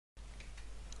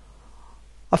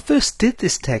I first did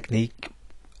this technique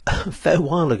a fair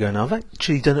while ago now. I've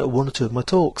actually done it at one or two of my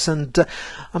talks, and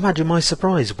imagine my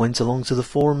surprise. Went along to the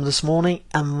forum this morning,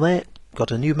 and there got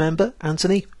a new member,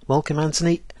 Anthony. Welcome,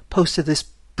 Anthony. Posted this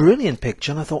brilliant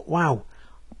picture, and I thought, wow,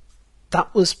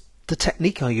 that was the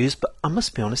technique I used, but I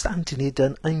must be honest, Anthony had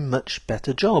done a much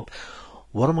better job.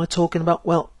 What am I talking about?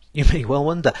 Well, you may well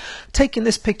wonder. Taking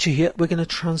this picture here, we're going to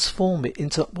transform it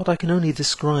into what I can only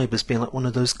describe as being like one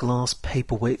of those glass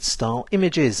paperweight style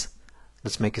images.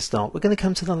 Let's make a start. We're going to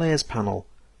come to the layers panel.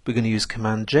 We're going to use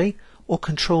Command J or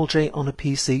Control J on a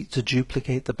PC to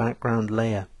duplicate the background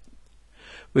layer.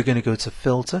 We're going to go to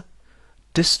Filter,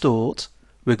 Distort.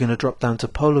 We're going to drop down to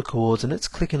Polar Coordinates,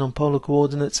 clicking on Polar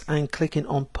Coordinates and clicking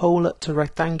on Polar to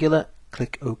Rectangular.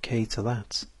 Click OK to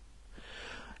that.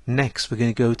 Next, we're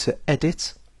going to go to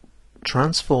Edit,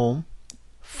 Transform,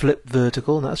 Flip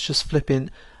Vertical, and that's just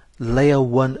flipping layer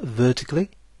 1 vertically,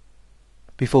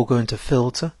 before going to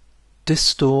Filter,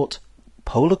 Distort,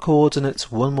 Polar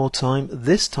Coordinates one more time,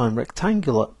 this time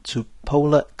rectangular to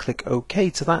polar. Click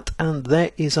OK to that, and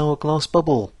there is our glass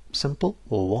bubble. Simple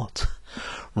or what?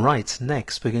 Right,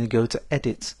 next we're going to go to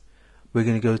Edit. We're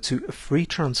going to go to Free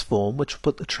Transform, which will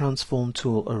put the transform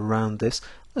tool around this.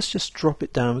 Let's just drop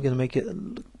it down. We're going to make it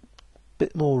a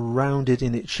bit more rounded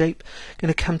in its shape.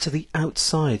 Going to come to the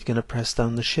outside, going to press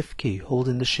down the Shift key.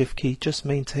 Holding the Shift key just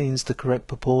maintains the correct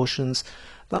proportions.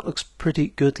 That looks pretty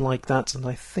good like that, and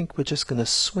I think we're just going to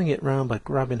swing it round by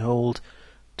grabbing hold,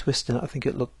 twisting it. I think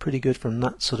it looked pretty good from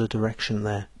that sort of direction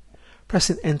there.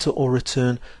 Pressing Enter or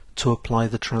Return to apply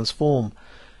the transform.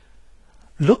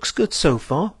 Looks good so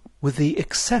far, with the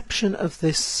exception of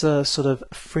this sort of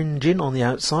fringing on the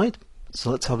outside. So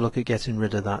let's have a look at getting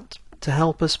rid of that. To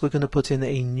help us, we're going to put in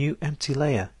a new empty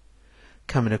layer.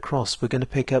 Coming across, we're going to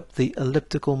pick up the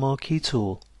elliptical marquee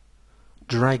tool,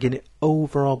 dragging it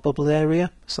over our bubble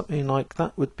area. Something like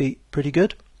that would be pretty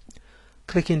good.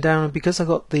 Clicking down, and because I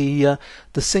got the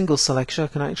single selection, I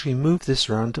can actually move this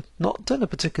around. Not done a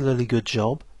particularly good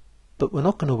job, but we're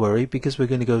not going to worry, because we're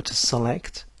going to go to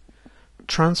Select,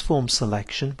 Transform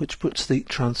Selection, which puts the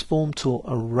transform tool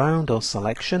around our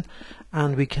selection,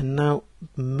 and we can now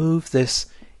move this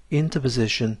into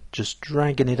position, just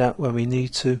dragging it out where we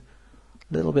need to,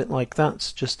 a little bit like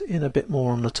that, just in a bit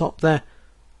more on the top there.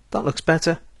 That looks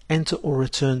better. Enter or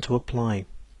Return to apply.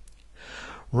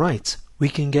 Right, we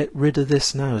can get rid of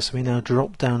this now, so we now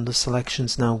drop down the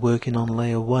selections, now working on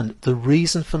layer 1. The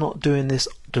reason for not doing this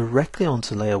directly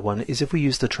onto layer 1 is if we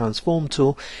use the transform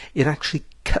tool, it actually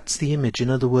cuts the image. In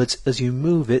other words, as you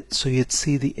move it, so you'd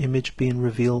see the image being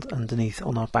revealed underneath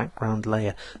on our background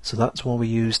layer. So that's why we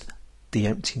used the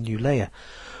empty new layer.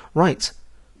 Right,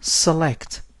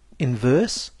 select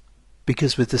inverse,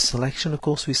 because with the selection, of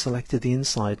course, we selected the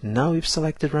inside. Now we've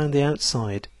selected around the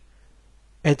outside.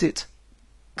 Edit,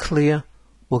 clear,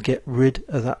 will get rid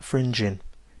of that fringing.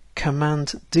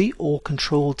 Command D or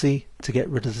Control D to get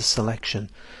rid of the selection.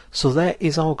 So there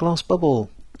is our glass bubble.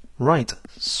 Right,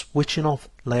 switching off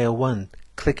layer 1,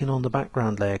 clicking on the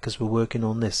background layer because we're working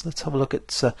on this. Let's have a look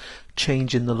at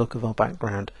changing the look of our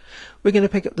background. We're going to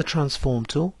pick up the transform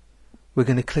tool. We're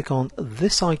going to click on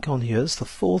this icon here. It's the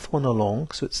fourth one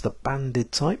along, so it's the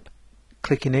banded type.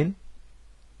 Clicking in,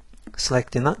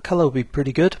 selecting that colour will be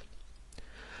pretty good.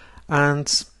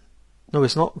 And no,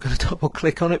 it's not. We're going to double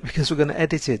click on it because we're going to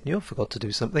edit it. You forgot to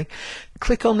do something.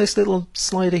 Click on this little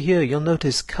slider here. You'll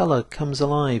notice colour comes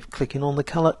alive. Clicking on the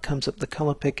colour comes up the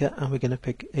colour picker, and we're going to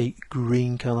pick a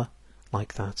green colour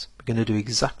like that. We're going to do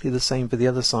exactly the same for the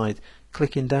other side.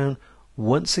 Clicking down,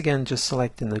 once again just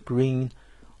selecting the green.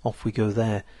 Off we go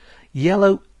there.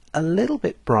 Yellow, a little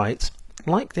bit bright,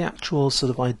 like the actual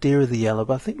sort of idea of the yellow,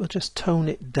 but I think we'll just tone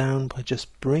it down by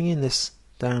just bringing this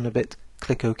down a bit.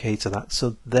 Click OK to that.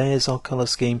 So there's our colour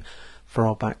scheme for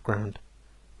our background.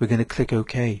 We're going to click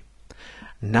OK.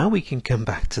 Now we can come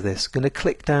back to this. Going to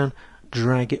click down,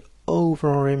 drag it over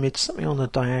our image. Something on the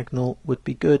diagonal would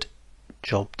be good.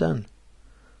 Job done.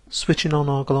 Switching on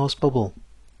our glass bubble.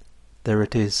 There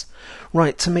it is.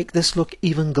 Right, to make this look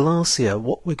even glassier,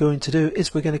 what we're going to do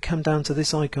is we're going to come down to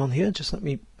this icon here. Just let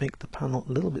me make the panel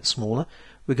a little bit smaller.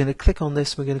 We're going to click on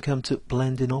this. We're going to come to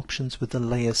blending options with the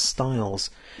layer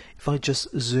styles. If I just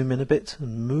zoom in a bit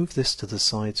and move this to the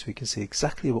side so we can see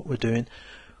exactly what we're doing,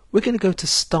 we're going to go to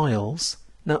styles.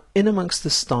 Now in amongst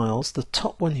the styles, the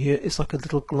top one here is like a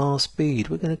little glass bead.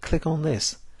 We're going to click on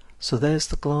this. So there's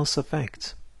the glass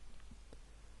effect.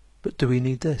 But do we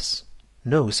need this?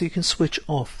 No, so you can switch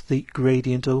off the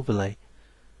gradient overlay.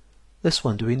 This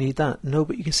one, do we need that? No,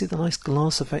 but you can see the nice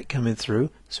glass effect coming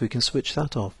through, so we can switch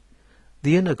that off.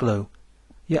 The inner glow,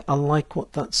 yeah, I like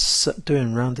what that's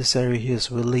doing around this area here,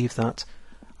 so we'll leave that.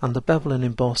 and the bevel and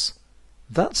emboss,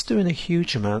 that's doing a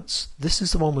huge amount. This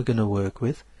is the one we're going to work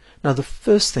with. Now the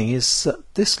first thing is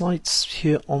this light's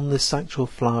here on this actual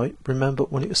flower. Remember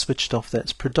when it was switched off there,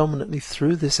 it's predominantly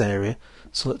through this area,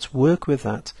 so let's work with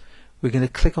that. We're going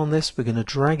to click on this, we're going to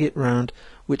drag it round,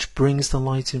 which brings the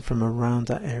light in from around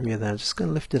that area there. Just going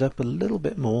to lift it up a little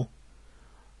bit more.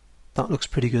 That looks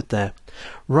pretty good there.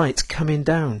 Right, coming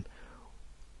down.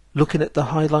 Looking at the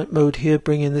highlight mode here,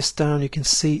 bringing this down, you can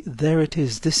see there it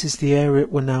is. This is the area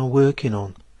we're now working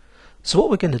on. So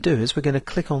what we're going to do is we're going to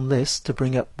click on this to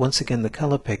bring up once again the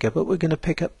color picker, but we're going to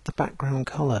pick up the background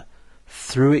color.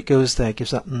 Through it goes there, gives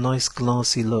that nice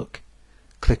glassy look.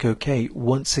 Click OK.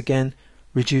 Once again,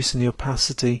 reducing the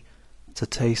opacity to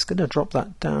taste. Going to drop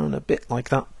that down a bit like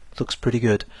that. Looks pretty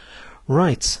good.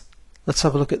 Right, let's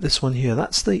have a look at this one here.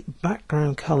 That's the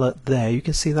background color there. You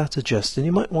can see that adjusting.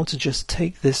 You might want to just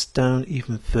take this down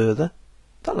even further.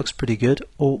 That looks pretty good.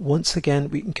 Or once again,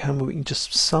 we can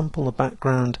just sample the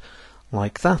background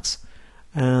like that,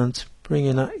 and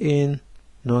bringing that in.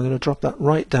 Now I'm going to drop that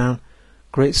right down.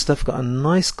 Great stuff, got a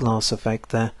nice glass effect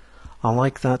there. I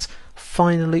like that.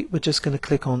 Finally, we're just going to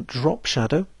click on drop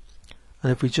shadow, and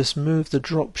if we just move the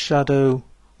drop shadow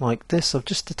like this, I've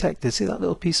just detected, see that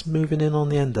little piece moving in on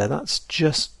the end there? That's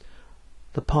just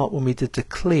the part when we did the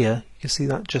clear. You can see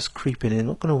that just creeping in.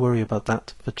 Not going to worry about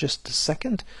that for just a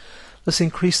second. Let's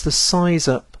increase the size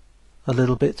up a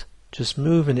little bit, just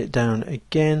moving it down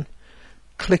again.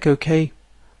 Click OK.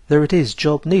 There it is,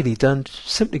 job nearly done.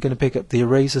 Simply going to pick up the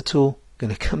eraser tool.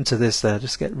 Going to come to this there,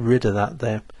 just get rid of that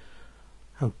there.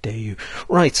 How dare you.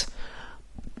 Right,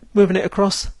 moving it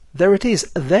across. There it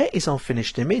is. There is our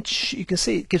finished image. You can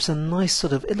see it gives a nice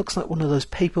sort of, it looks like one of those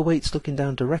paperweights looking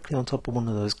down directly on top of one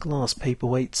of those glass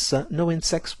paperweights. No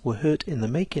insects were hurt in the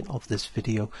making of this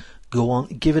video. Go on,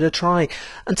 give it a try.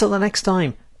 Until the next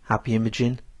time, happy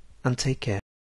imaging and take care.